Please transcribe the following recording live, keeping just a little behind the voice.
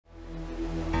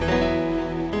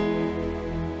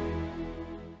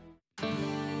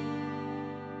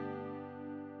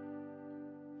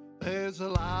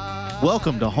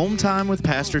Welcome to Home Time with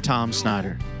Pastor Tom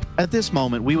Snyder. At this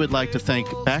moment, we would like to thank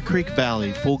Back Creek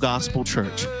Valley Full Gospel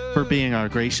Church for being our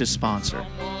gracious sponsor.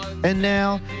 And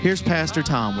now, here's Pastor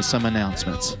Tom with some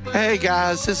announcements. Hey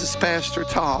guys, this is Pastor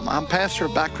Tom. I'm pastor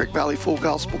of Back Creek Valley Full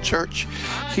Gospel Church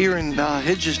here in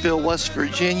Hedgesville, West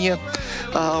Virginia.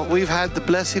 We've had the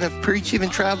blessing of preaching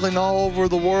and traveling all over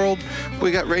the world. We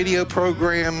got radio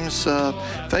programs,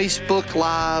 Facebook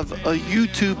Live, a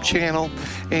YouTube channel,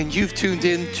 and you've tuned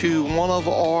into one of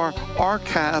our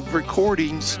archive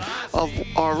recordings of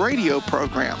our radio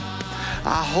program.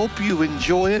 I hope you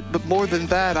enjoy it, but more than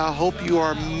that, I hope you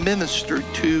are ministered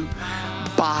to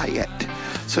by it.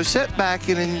 So sit back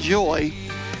and enjoy,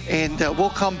 and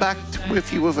we'll come back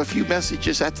with you with a few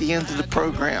messages at the end of the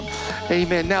program.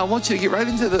 Amen. Now I want you to get right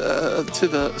into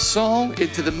the song,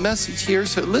 into the message here.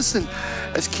 So listen,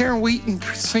 as Karen Wheaton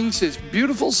sings this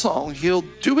beautiful song, He'll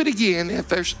do it again. If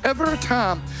there's ever a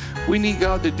time we need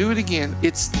God to do it again,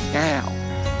 it's now.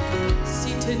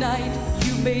 See, tonight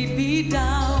you may be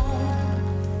down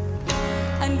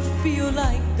and feel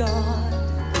like God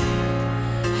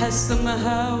has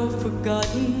somehow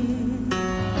forgotten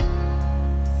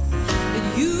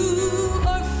that you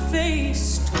are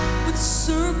faced with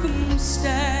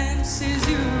circumstances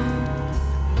you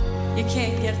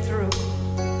can't get through.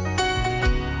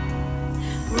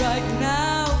 Right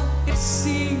now it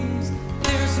seems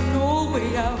there's no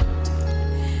way out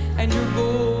and you're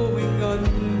going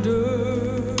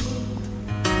under.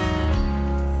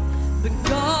 But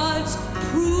God's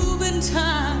proven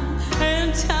time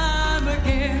and time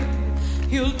again,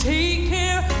 He'll take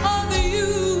care of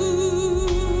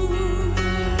you,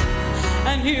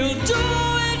 and He'll do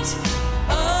it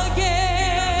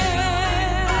again.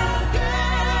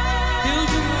 He'll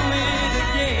do it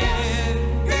again.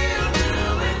 He'll do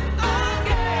it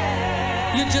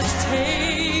again. You just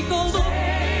take a look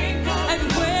at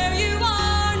where you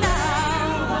are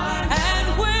now and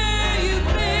where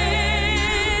you've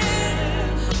been.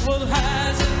 Well,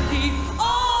 hasn't He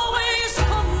always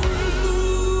come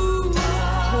through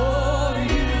for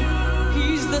you?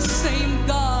 He's the same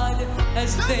God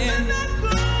as then.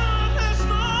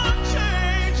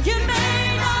 You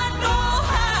may not know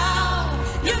how,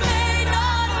 you may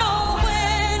not know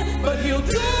when, but He'll do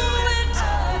it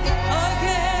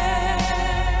again.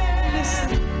 Listen,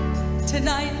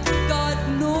 tonight God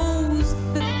knows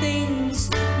the things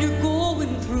you're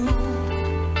going through,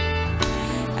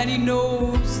 and He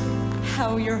knows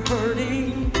how you're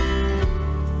hurting.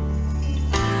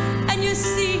 And you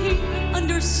see, He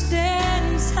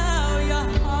understands how your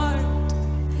heart,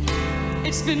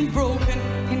 it's been broken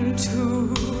in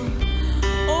two.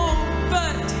 Oh,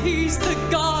 but He's the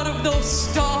God of those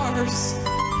stars,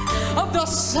 of the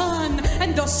sun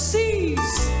and the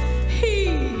seas. He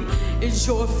is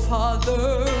your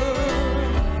Father.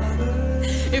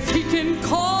 If He can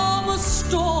calm a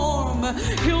storm,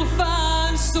 He'll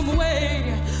find some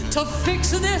way to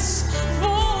fix this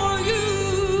for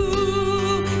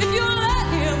you. If you let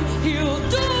Him, He'll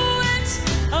do it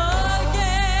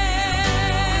again.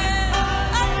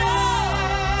 I know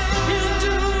He'll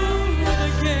do it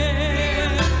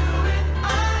again.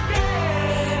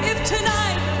 If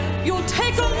tonight you'll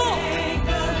take a look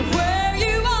where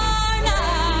you are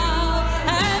now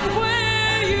and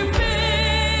where you've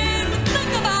been,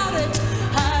 think about it.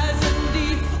 Hasn't He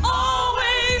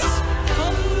always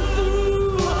come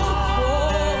through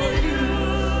for you?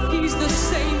 He's the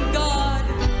same God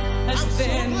as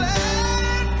then.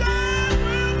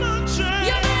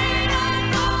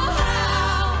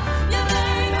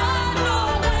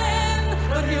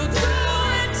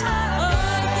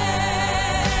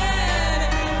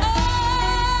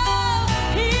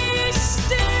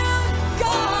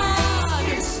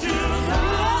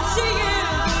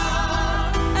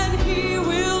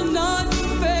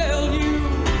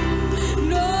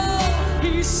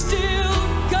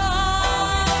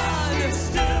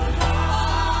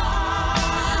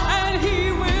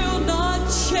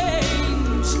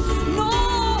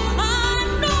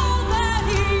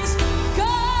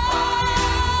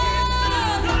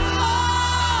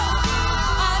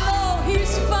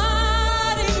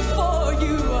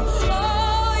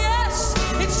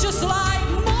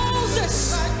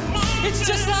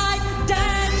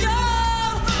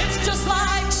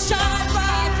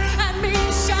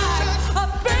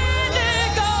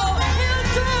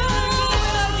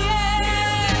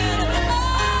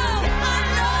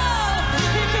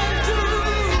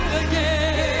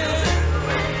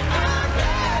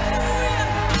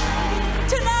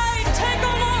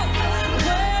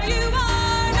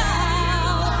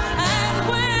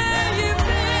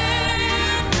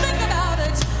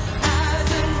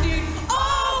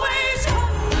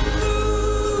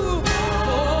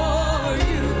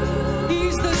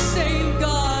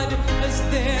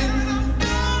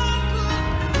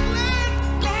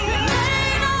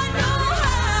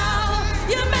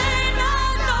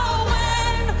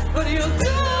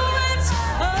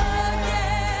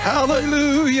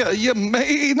 Hallelujah. You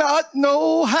may not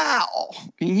know how,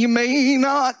 you may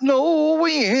not know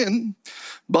when,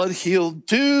 but he'll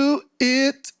do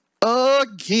it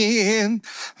again.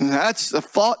 And that's the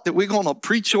thought that we're going to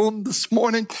preach on this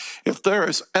morning. If there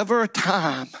is ever a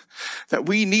time that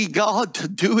we need God to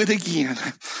do it again,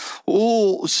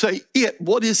 oh, say it.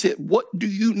 What is it? What do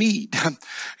you need?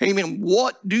 Amen.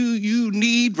 What do you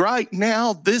need right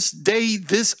now, this day,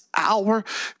 this hour?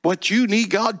 What you need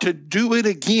God to do it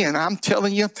again. I'm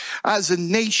telling you, as a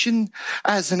nation,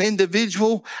 as an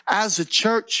individual, as a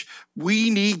church, we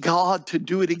need God to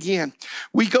do it again.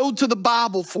 We go to the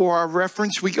Bible for our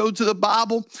reference. We go to the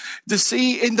Bible to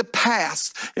see in the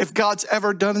past if God's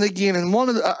ever done it again. And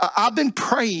I've been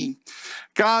praying.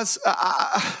 Guys,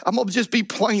 I'm going to just be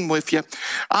plain with you.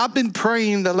 I've been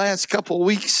praying the last couple of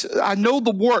weeks. I know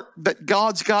the work that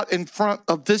God's got in front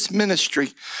of this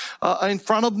ministry, in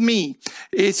front of me.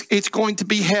 It's going to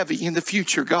be heavy in the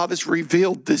future. God has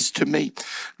revealed this to me,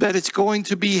 that it's going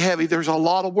to be heavy. There's a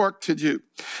lot of work to do.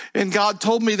 And God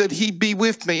told me that he'd be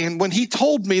with me. And when he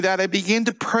told me that, I began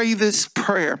to pray this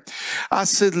prayer. I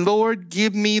said, Lord,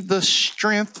 give me the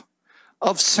strength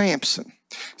of Samson.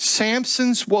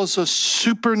 Samson's was a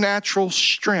supernatural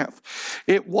strength.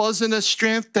 It wasn't a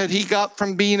strength that he got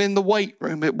from being in the weight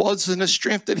room. It wasn't a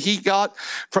strength that he got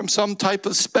from some type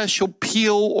of special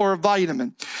pill or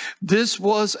vitamin. This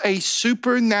was a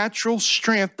supernatural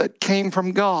strength that came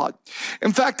from God.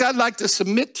 In fact, I'd like to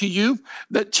submit to you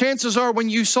that chances are when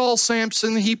you saw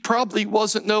Samson, he probably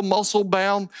wasn't no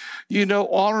muscle-bound,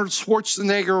 Arnold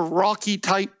Schwarzenegger, Rocky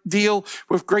type deal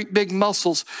with great big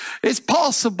muscles. It's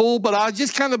possible, but I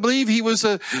just kind of believe he was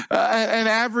an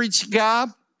average guy.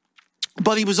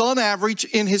 But he was on average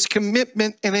in his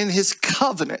commitment and in his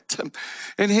covenant.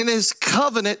 And in his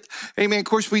covenant, amen, of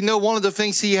course, we know one of the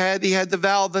things he had the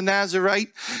vow of the Nazarite.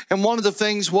 And one of the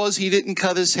things was he didn't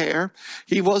cut his hair.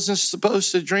 He wasn't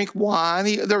supposed to drink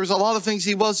wine. There was a lot of things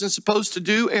he wasn't supposed to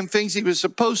do and things he was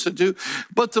supposed to do.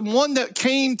 But the one that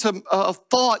came to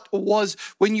thought was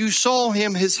when you saw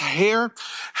him, his hair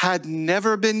had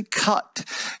never been cut.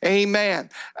 Amen.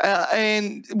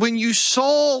 And when you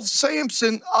saw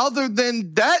Samson, other than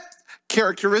that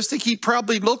characteristic, he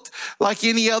probably looked like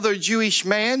any other Jewish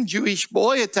man, Jewish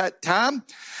boy at that time.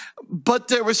 But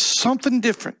there was something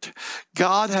different.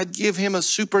 God had given him a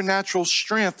supernatural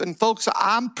strength. And folks,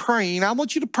 I'm praying. I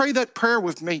want you to pray that prayer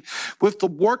with me, with the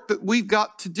work that we've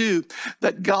got to do,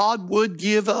 that God would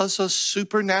give us a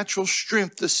supernatural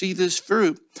strength to see this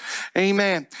through.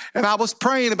 Amen. And I was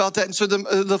praying about that. And so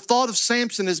the thought of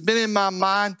Samson has been in my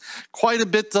mind quite a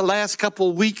bit the last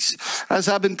couple of weeks as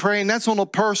I've been praying. That's on a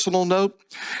personal note.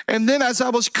 And then as I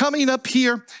was coming up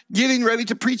here, getting ready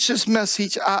to preach this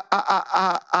message,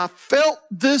 I felt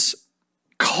this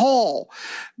call,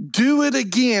 do it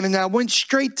again. And I went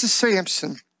straight to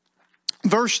Samson.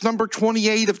 Verse number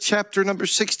 28 of chapter number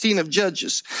 16 of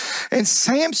Judges. And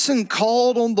Samson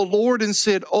called on the Lord and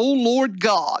said, O Lord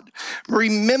God,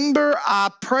 remember,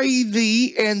 I pray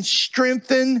thee, and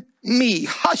strengthen me.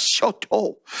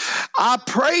 Hashoto. I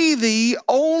pray thee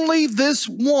only this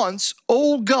once,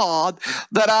 O God,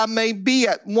 that I may be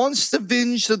at once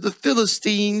avenged of the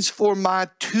Philistines for my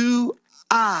 2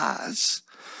 eyes.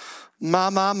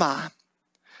 My.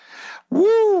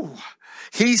 Woo!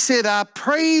 He said, I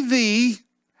pray thee,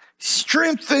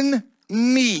 strengthen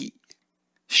me.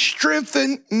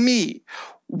 Strengthen me.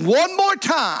 One more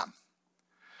time.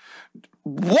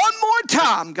 One more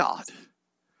time, God.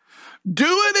 Do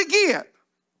it again.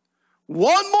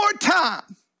 One more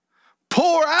time.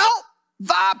 Pour out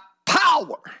thy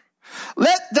power.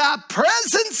 Let thy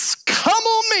presence come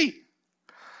on me.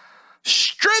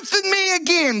 Strengthen me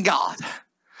again, God.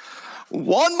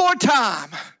 One more time.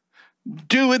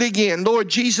 Do it again. Lord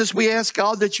Jesus, we ask,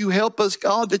 God, that you help us,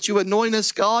 God, that you anoint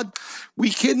us, God. We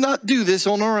cannot do this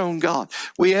on our own, God.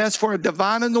 We ask for a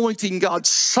divine anointing, God.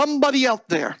 Somebody out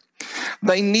there,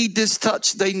 they need this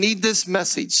touch. They need this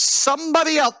message.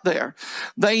 Somebody out there,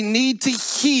 they need to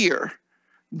hear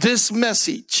this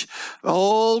message.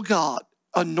 Oh, God,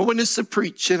 anoint us to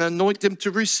preach and anoint them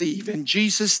to receive. In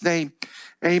Jesus' name,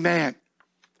 amen.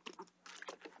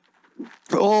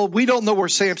 Oh, we don't know where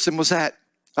Samson was at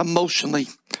emotionally,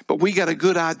 but we got a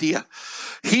good idea.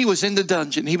 He was in the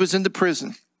dungeon. He was in the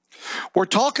prison. We're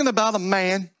talking about a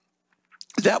man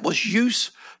that was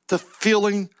used to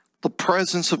feeling the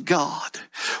presence of God.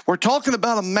 We're talking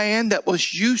about a man that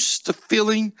was used to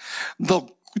feeling the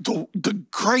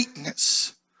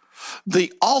greatness,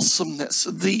 the awesomeness,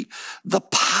 the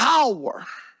power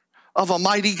of a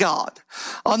mighty God.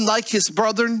 Unlike his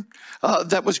brethren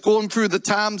that was going through the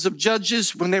times of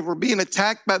Judges when they were being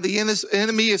attacked by the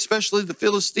enemy, especially the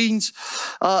Philistines,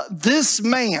 this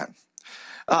man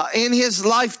in his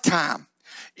lifetime,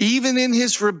 even in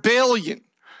his rebellion,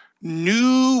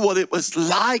 knew what it was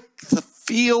like to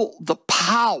feel the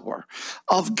power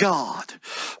of God.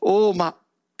 Oh, my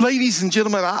ladies and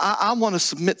gentlemen, I want to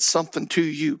submit something to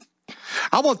you.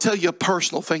 I want to tell you a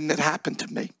personal thing that happened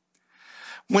to me.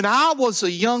 When I was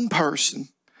a young person,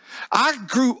 I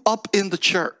grew up in the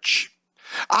church.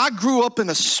 I grew up in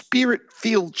a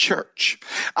spirit-filled church.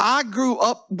 I grew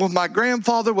up when my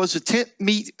grandfather was a tent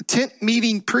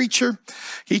meeting preacher.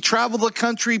 He traveled the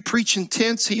country preaching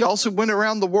tents. He also went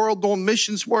around the world doing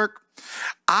missions work.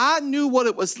 I knew what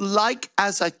it was like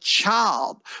as a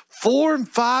child, 4 and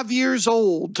 5 years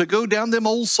old, to go down them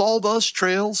old sawdust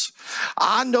trails.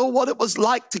 I know what it was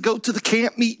like to go to the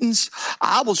camp meetings.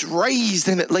 I was raised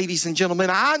in it, ladies and gentlemen.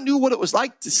 I knew what it was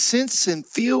like to sense and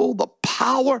feel the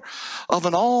power of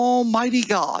an almighty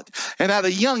God. And at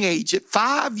a young age, at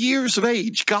 5 years of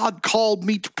age, God called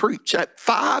me to preach. At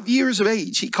 5 years of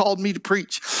age, he called me to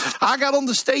preach. I got on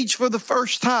the stage for the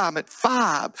first time at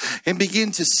 5 and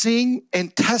began to sing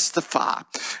and testify.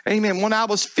 Amen. When I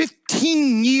was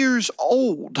 15 years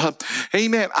old,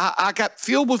 amen, I got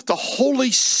filled with the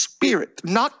Holy Spirit,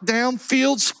 knocked down,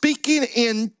 filled, speaking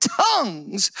in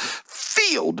tongues,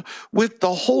 filled with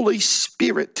the Holy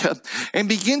Spirit, and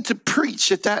began to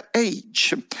preach at that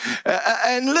age.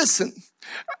 And listen,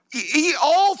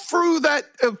 all through that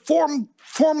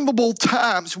formidable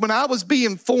times when I was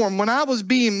being formed, when I was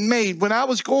being made, when I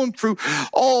was going through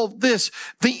all this,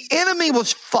 the enemy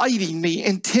was fighting me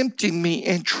and tempting me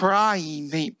and trying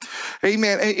me.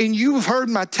 Amen. And you've heard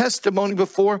my testimony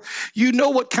before. You know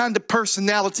what kind of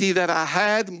personality that I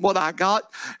had and what I got.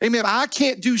 Amen. I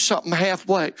can't do something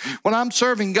halfway. When I'm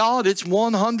serving God, it's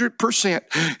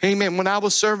 100%. Amen. When I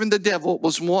was serving the devil, it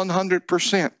was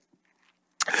 100%.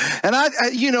 And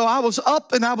I was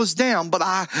up and I was down, but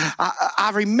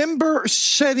I remember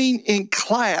sitting in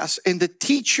class and the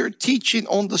teacher teaching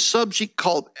on the subject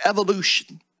called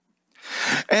evolution.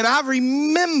 And I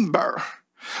remember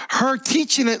her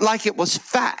teaching it like it was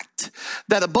fact,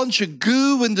 that a bunch of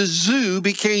goo in the zoo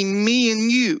became me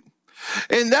and you.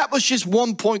 And that was just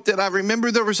one point that I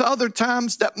remember. There was other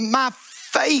times that my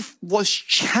faith was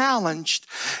challenged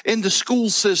in the school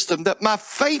system, that my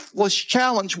faith was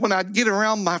challenged when I'd get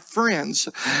around my friends,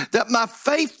 that my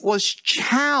faith was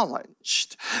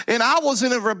challenged. And I was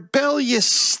in a rebellious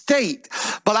state.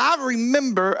 But I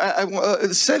remember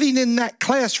sitting in that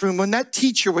classroom when that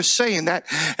teacher was saying that.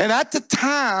 And at the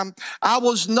time, I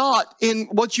was not in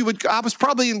I was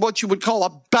probably in what you would call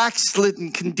a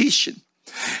backslidden condition.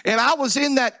 And I was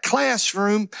in that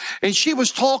classroom and she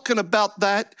was talking about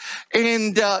that.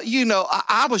 And,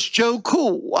 I was Joe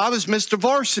Cool. I was Mr.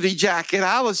 Varsity Jacket.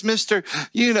 I was Mr.,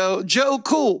 Joe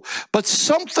Cool. But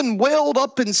something welled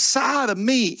up inside of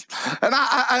me. And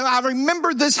I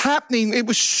remember this happening. It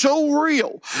was so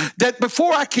real that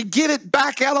before I could get it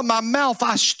back out of my mouth,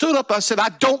 I stood up. I said, I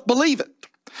don't believe it.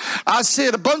 I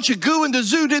said, a bunch of goo in the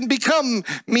zoo didn't become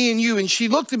me and you. And she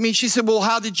looked at me. She said, well,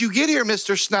 how did you get here,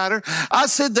 Mr. Snyder? I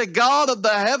said, the God of the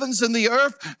heavens and the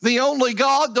earth, the only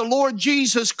God, the Lord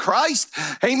Jesus Christ.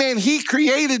 Amen. He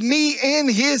created me in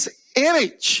his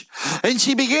image. And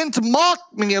she began to mock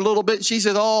me a little bit. She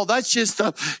said, oh, that's just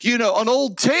an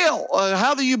old tale.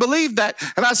 How do you believe that?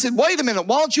 And I said, wait a minute.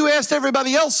 Why don't you ask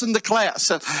everybody else in the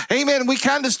class? Amen. We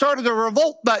kind of started a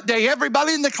revolt that day.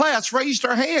 Everybody in the class raised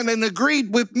their hand and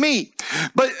agreed with me.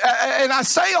 But, and I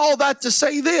say all that to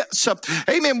say this.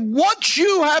 Amen. Once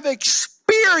you have experience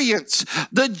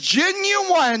the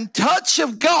genuine touch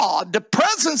of God, the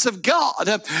presence of God,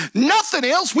 nothing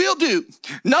else will do.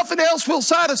 Nothing else will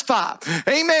satisfy.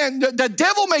 Amen. The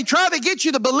devil may try to get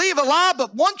you to believe a lie,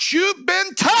 but once you've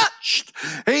been touched,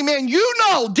 amen, you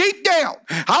know deep down.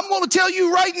 I'm going to tell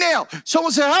you right now.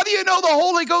 Someone said, how do you know the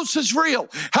Holy Ghost is real?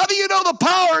 How do you know the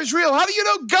power is real? How do you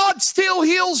know God still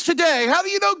heals today? How do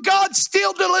you know God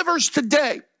still delivers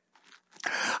today?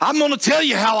 I'm going to tell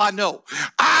you how I know.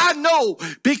 I know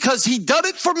because he done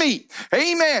it for me.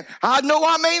 Amen. I know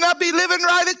I may not be living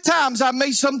right at times. I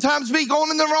may sometimes be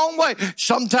going in the wrong way.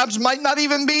 Sometimes might not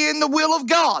even be in the will of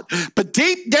God. But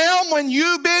deep down when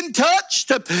you've been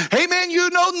touched, amen, you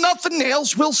know nothing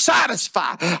else will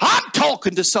satisfy. I'm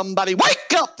talking to somebody.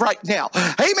 Wake up right now.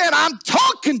 Amen. I'm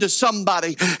talking to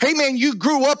somebody. Amen. You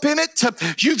grew up in it.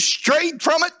 You've strayed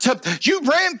from it. You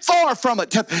ran far from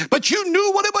it. But you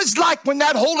knew what it was like when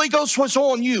that Holy Ghost was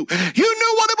on you. You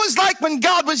knew what it was like when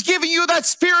God was giving you that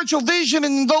spiritual vision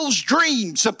and those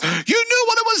dreams. You knew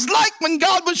what it was like when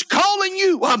God was calling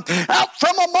you out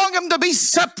from among them to be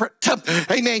separate.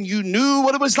 Amen. You knew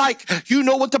what it was like. You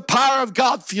know what the power of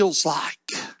God feels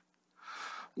like.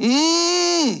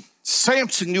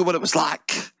 Samson knew what it was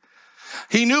like.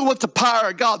 He knew what the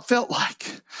power of God felt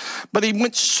like. But he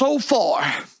went so far.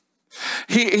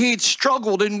 He'd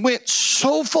struggled and went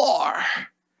so far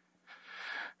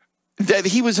that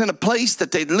he was in a place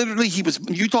that they literally,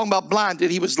 you talking about blinded,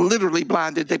 he was literally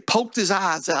blinded. They poked his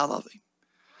eyes out of him.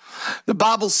 The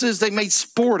Bible says they made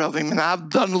sport of him, and I've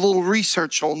done a little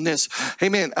research on this.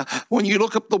 Amen. When you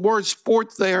look up the word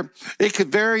sport there, it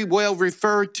could very well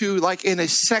refer to, like in a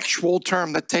sexual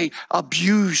term, that they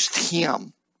abused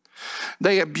him.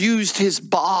 They abused his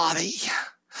body.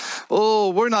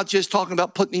 Oh, we're not just talking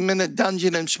about putting him in a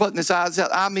dungeon and sweating his eyes out.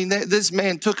 I mean, this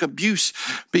man took abuse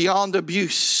beyond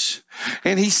abuse.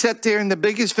 And he sat there, and the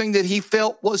biggest thing that he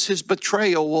felt was his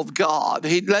betrayal of God.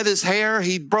 He'd let his hair,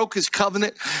 he broke his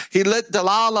covenant. He let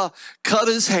Delilah cut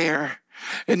his hair.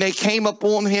 And they came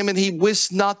upon him, and he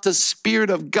wist not the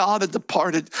Spirit of God had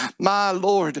departed. My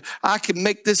Lord, I can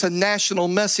make this a national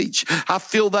message. I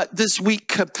feel that this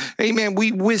week, amen,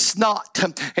 we wist not,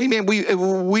 amen, we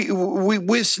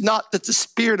wist not that the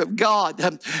Spirit of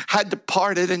God had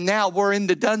departed, and now we're in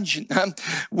the dungeon.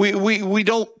 We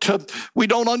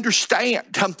don't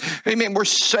understand. Amen, we're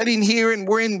sitting here and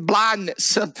we're in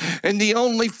blindness, and the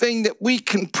only thing that we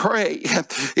can pray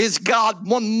is, God,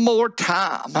 one more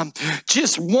time.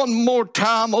 Just one more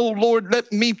time, oh Lord,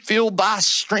 let me feel thy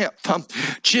strength.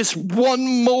 Just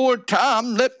one more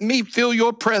time, let me feel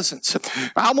your presence.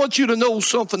 I want you to know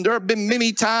something. There have been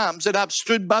many times that I've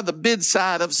stood by the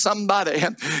bedside of somebody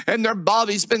and their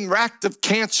body's been racked of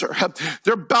cancer.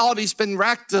 Their body's been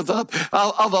racked of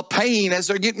a pain as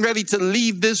they're getting ready to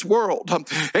leave this world.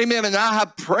 Amen. And I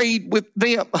have prayed with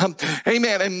them.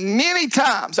 Amen. And many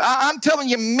times, I'm telling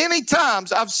you, many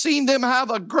times I've seen them have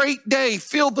a great day,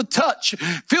 feel the touch.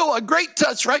 Feel a great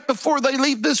touch right before they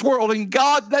leave this world, and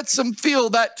God lets them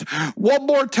feel that one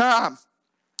more time.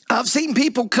 I've seen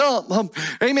people come,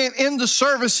 amen, in the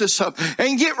services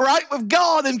and get right with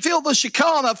God and feel the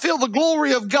Shekinah, feel the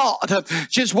glory of God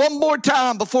just one more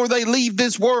time before they leave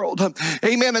this world.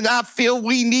 Amen. And I feel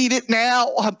we need it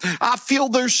now. I feel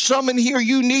there's some in here,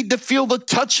 you need to feel the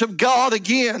touch of God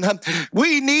again.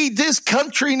 We need, this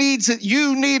country needs it.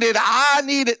 You need it. I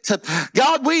need it.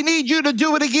 God, we need you to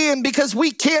do it again, because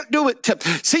we can't do it.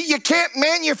 See, you can't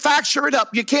manufacture it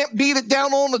up. You can't beat it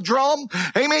down on the drum.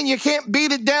 Amen. You can't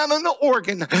beat it down in the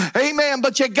organ. Amen.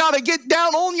 But you got to get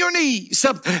down on your knees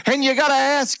and you got to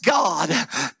ask God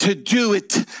to do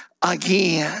it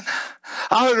again.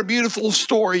 I heard a beautiful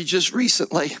story just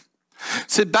recently. It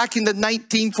said back in the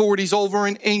 1940s over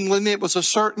in England, it was a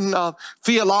certain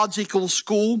theological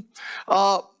school.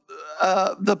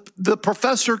 The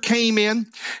professor came in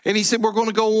and he said, we're going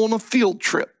to go on a field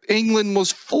trip. England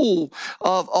was full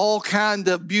of all kinds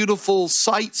of beautiful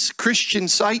sites, Christian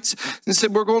sites, and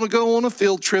said, we're going to go on a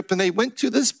field trip. And they went to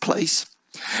this place.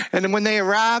 And then when they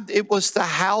arrived, it was the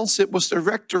house, it was the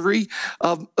rectory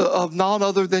of none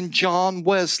other than John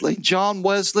Wesley. John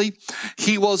Wesley,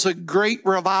 he was a great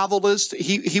revivalist.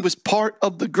 He was part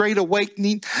of the Great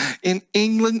Awakening in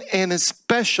England and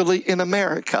especially in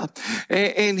America.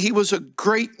 And he was a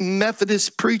great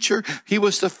Methodist preacher. He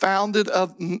was the founder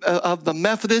of the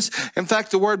Methodists. In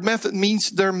fact, the word method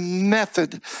means their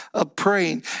method of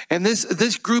praying. And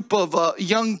this group of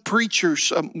young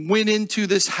preachers went into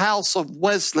this house of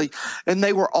Wesley, and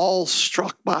they were all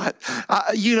struck by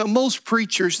it. Most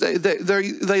preachers,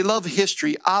 they love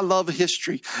history. I love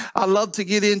history. I love to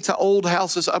get into old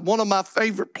houses. One of my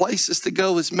favorite places to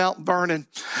go is Mount Vernon.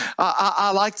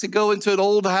 I like to go into an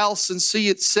old house and see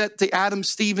it set, the Adam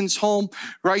Stevens home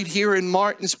right here in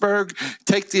Martinsburg.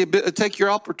 Take your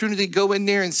opportunity to go in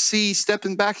there and see,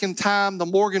 stepping back in time, the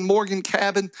Morgan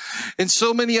cabin, and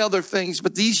so many other things.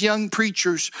 But these young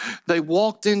preachers, they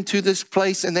walked into this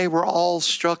place and they were all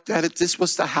struck at it. This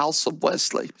was the house of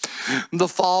Wesley, the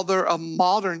father of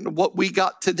modern, what we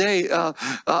got today. That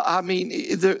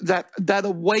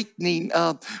awakening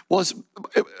was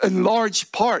in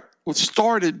large part was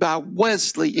started by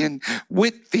Wesley and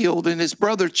Whitefield and his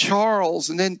brother Charles,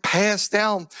 and then passed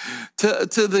down to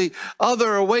the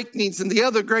other awakenings and the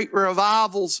other great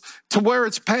revivals, to where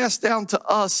it's passed down to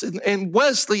us. And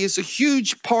Wesley is a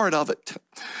huge part of it.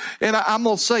 And I'm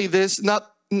going to say this,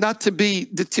 not to be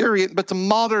deterrent, but the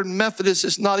modern Methodist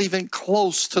is not even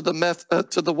close to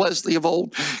the Wesley of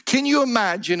old. Can you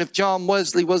imagine if John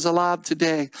Wesley was alive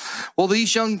today? Well,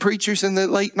 these young preachers in the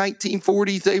late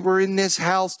 1940s, they were in this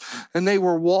house and they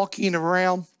were walking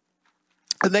around.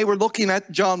 And they were looking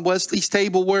at John Wesley's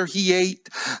table where he ate,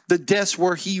 the desk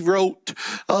where he wrote.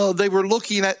 They were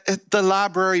looking at the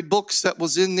library books that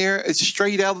was in there. It's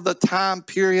straight out of the time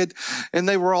period. And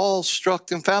they were all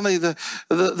struck. And finally,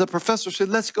 the professor said,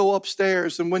 let's go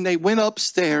upstairs. And when they went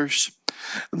upstairs,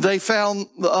 they found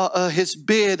his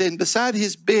bed. And beside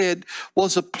his bed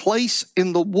was a place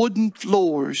in the wooden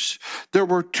floors. There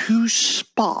were 2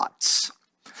 spots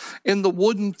in the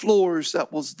wooden floors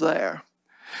that was there.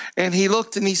 And he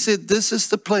looked and he said, this is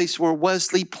the place where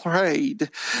Wesley prayed.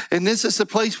 And this is the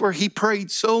place where he prayed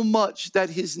so much that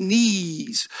his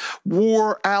knees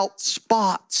wore out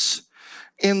spots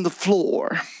in the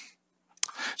floor.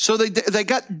 So they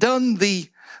got done the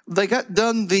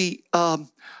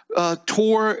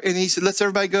tour, and he said, let's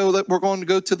everybody go. We're going to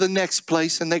go to the next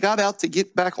place. And they got out to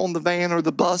get back on the van or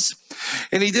the bus.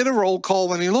 And he did a roll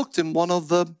call and he looked, and one of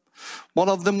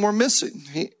them were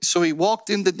missing. So he walked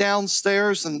into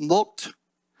downstairs and looked,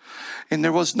 and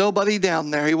there was nobody down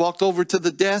there. He walked over to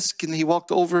the desk and he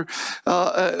walked over,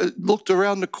 looked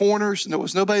around the corners, and there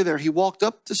was nobody there. He walked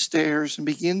up the stairs and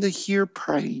began to hear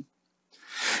praying.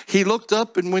 He looked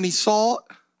up, and when he saw it,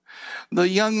 the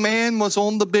young man was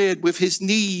on the bed with his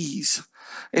knees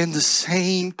in the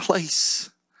same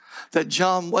place that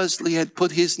John Wesley had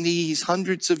put his knees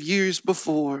hundreds of years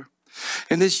before.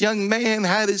 And this young man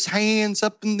had his hands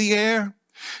up in the air,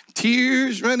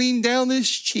 tears running down his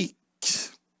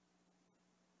cheeks,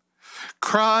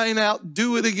 crying out,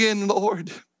 do it again,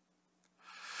 Lord.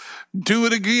 Do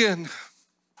it again.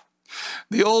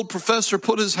 The old professor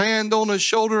put his hand on his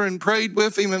shoulder and prayed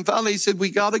with him. And finally he said, we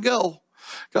got to go.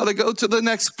 Got to go to the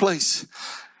next place.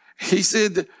 He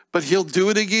said, but he'll do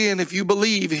it again. If you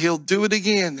believe, he'll do it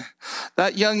again.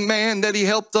 That young man that he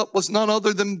helped up was none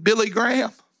other than Billy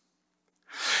Graham.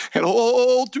 And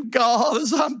oh, to God,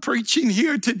 as I'm preaching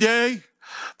here today,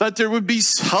 that there would be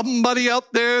somebody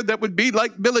out there that would be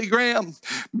like Billy Graham.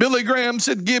 Billy Graham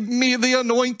said, give me the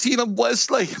anointing of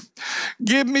Wesley.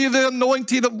 Give me the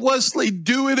anointing of Wesley.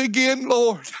 Do it again,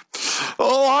 Lord.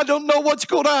 Oh, I don't know what's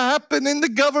going to happen in the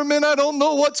government. I don't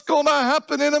know what's going to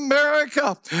happen in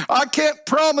America. I can't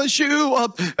promise you,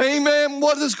 amen,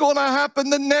 what is going to happen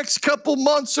the next couple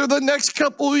months or the next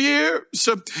couple years.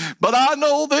 But I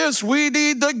know this, we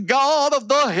need the God of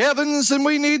the heavens and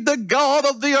we need the God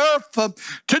of the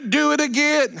earth to do it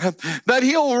again. That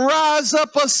he'll rise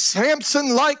up a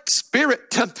Samson-like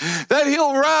spirit. That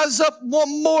he'll rise up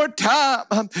one more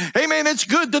time. Amen. It's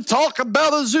good to talk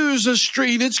about Azusa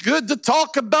Street. It's good to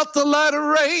talk about the latter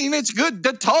rain. It's good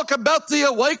to talk about the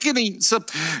awakenings.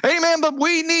 Amen. But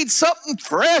we need something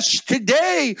fresh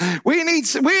today. We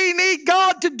need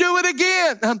God to do it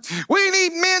again. We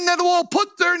need men that will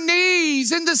put their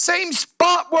knees in the same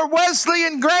spot where Wesley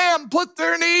and Graham put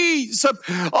their knees.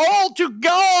 All to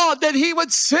God, that he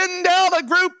would send out a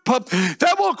group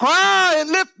that will cry and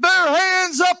lift their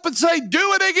hands up and say,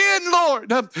 do it again,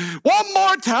 Lord. One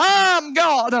more time,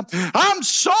 God. I'm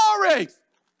sorry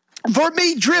for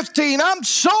me drifting. I'm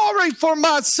sorry for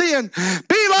my sin.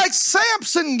 Be like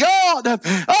Samson, God.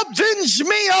 Avenge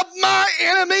me of my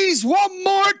enemies one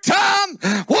more time.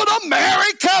 Would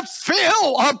America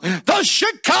feel the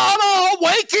Shekinah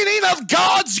awakening of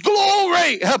God's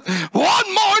glory?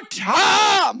 One more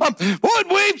time. Would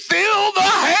we feel the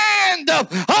hand of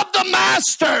the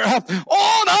Master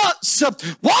on us?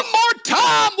 One more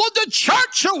time. Would the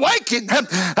church awaken?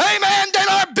 Amen. That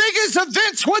our biggest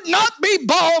events would not be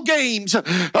ball games.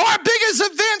 Our biggest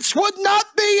events would not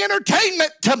be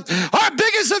entertainment. Our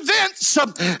biggest events,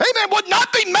 amen, would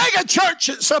not be mega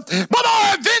churches, but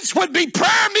our events would be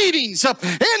prayer meetings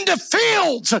in the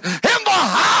fields, in the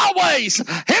highways,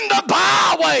 in the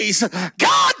byways.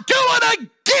 God, do it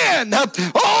again.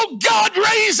 Oh, God,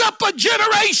 raise up a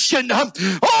generation,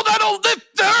 oh, that'll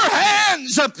lift their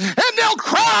hands and they'll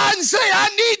cry and say, I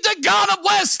need the God of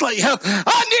Wesley. I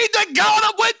need the God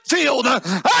of Whitfield.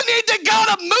 I need the God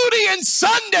of Moody and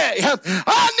Sunday.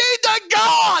 I need the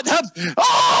God of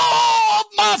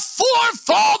my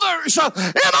forefathers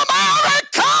in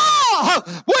America.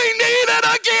 We need it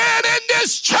again in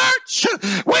this church.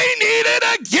 We need it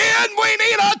again. We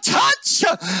need a touch.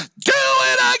 Do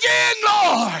it again,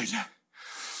 Lord.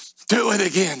 Do it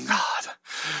again, God.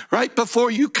 Right before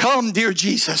you come, dear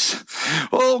Jesus.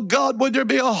 Oh, God, would there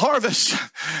be a harvest?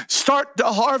 Start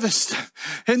the harvest,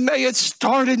 and may it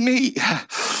start in me.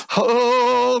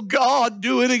 Oh, Oh God,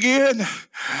 do it again.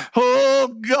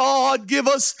 Oh God, give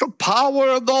us the power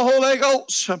of the Holy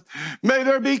Ghost. May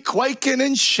there be quaking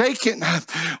and shaking.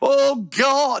 Oh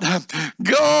God,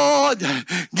 God,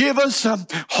 give us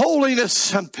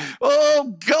holiness.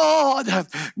 Oh God,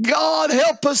 God,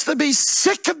 help us to be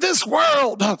sick of this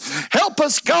world. Help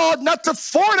us, God, not to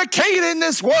fornicate in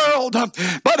this world,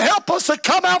 but help us to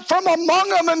come out from among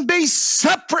them and be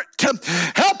separate.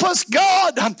 Help us,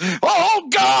 God. Oh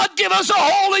God, give us a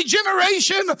holy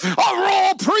generation, a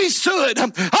royal priesthood,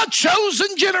 a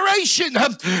chosen generation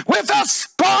without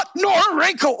spot nor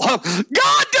wrinkle. God,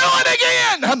 do it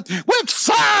again with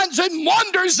signs and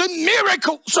wonders and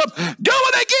miracles. Do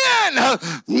it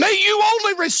again. May you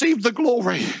only receive the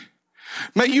glory.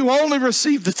 May you only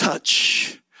receive the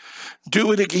touch.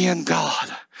 Do it again,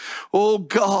 God. Oh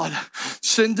God,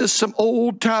 send us some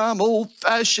old-time,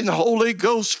 old-fashioned, Holy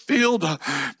Ghost-filled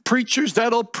preachers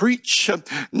that'll preach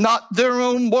not their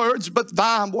own words, but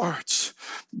thine words.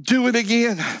 Do it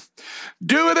again.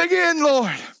 Do it again,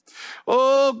 Lord.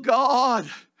 Oh God,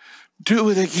 do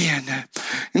it again.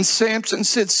 And Samson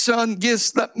said, son,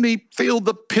 just let me feel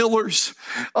the pillars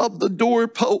of the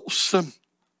doorposts.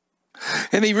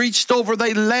 And he reached over,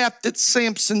 they laughed at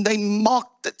Samson, they mocked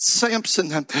at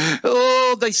Samson.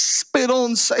 Oh, they spit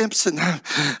on Samson.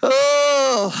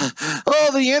 Oh,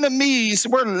 the enemies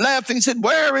were laughing, said,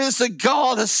 where is the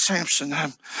God of Samson?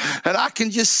 And I can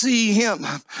just see him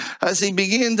as he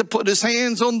began to put his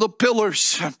hands on the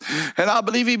pillars. And I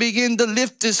believe he began to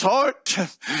lift his heart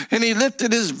and he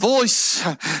lifted his voice,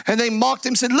 and they mocked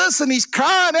him, said, listen, he's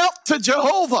crying out to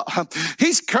Jehovah.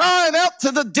 He's crying out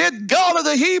to the dead God of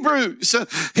the Hebrews.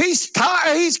 He's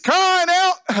crying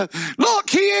out. Look,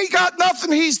 he ain't got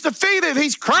nothing. He's defeated.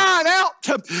 He's crying out.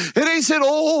 And he said,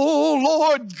 oh,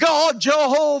 Lord God,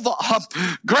 Jehovah,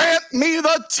 grant me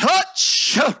the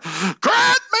touch.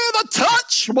 Grant me the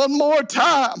touch one more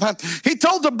time. He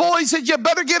told the boy, he said, you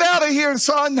better get out of here,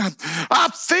 son. I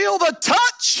feel the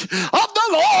touch of the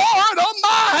Lord on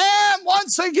my hand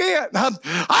once again.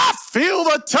 I feel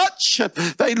the touch.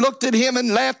 They looked at him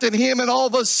and laughed at him, and all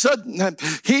of a sudden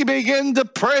he began to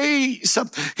praise.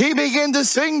 He began to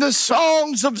sing the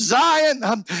songs of Zion.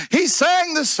 He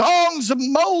sang the songs of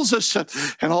Moses,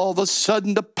 and all of a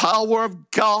sudden the power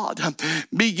of God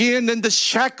began, and the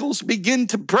shackles began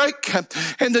to break,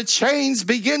 and the chains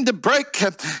began to break,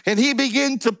 and he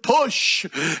began to push,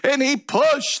 and he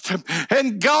pushed,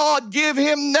 and God gave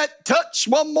him that touch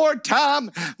one more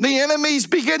time. The enemies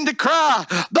began to cry,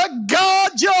 the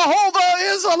God Jehovah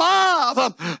is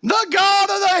alive. The God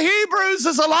of the Hebrews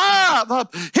is alive.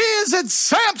 He is in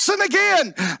Samson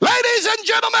again. Ladies and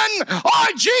gentlemen, our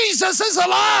Jesus is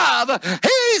alive.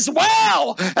 He's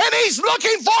well, and he's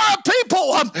looking for a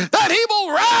people that he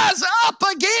will rise up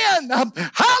again.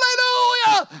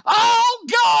 Hallelujah. Oh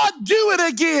God, do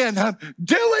it again.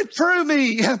 Do it through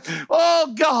me.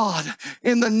 Oh God,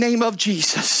 in the name of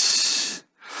Jesus.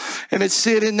 And it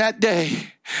said in that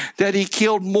day that he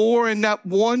killed more in that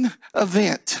one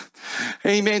event,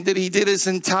 amen, that he did his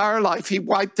entire life. He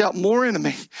wiped out more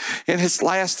enemy in his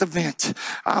last event.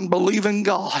 I'm believing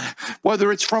God,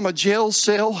 whether it's from a jail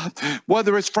cell,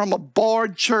 whether it's from a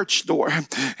barred church door,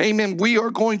 amen, we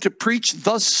are going to preach,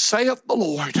 thus saith the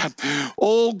Lord.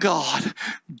 Oh God,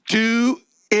 do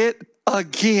it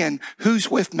again.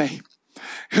 Who's with me?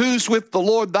 Who's with the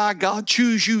Lord thy God?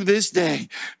 Choose you this day.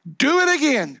 Do it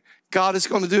again. God is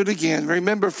going to do it again.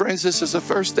 Remember, friends, this is the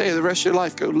first day of the rest of your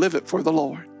life. Go live it for the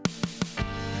Lord.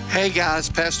 Hey guys,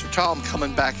 Pastor Tom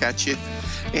coming back at you.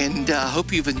 And I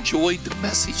hope you've enjoyed the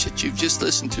message that you've just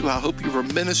listened to. I hope you were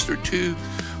ministered to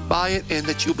by it, and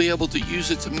that you'll be able to use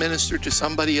it to minister to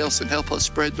somebody else and help us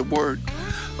spread the word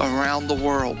around the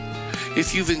world.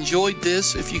 If you've enjoyed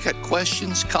this, if you got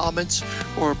questions, comments,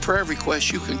 or a prayer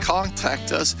request, you can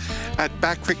contact us at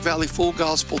Back Creek Valley Full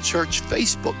Gospel Church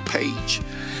Facebook page.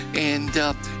 And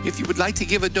if you would like to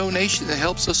give a donation that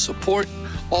helps us support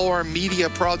all our media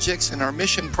projects and our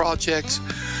mission projects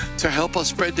to help us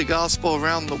spread the gospel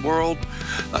around the world,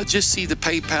 just see the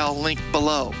PayPal link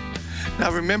below.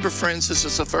 Now remember, friends, this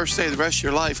is the first day of the rest of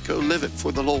your life. Go live it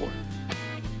for the Lord.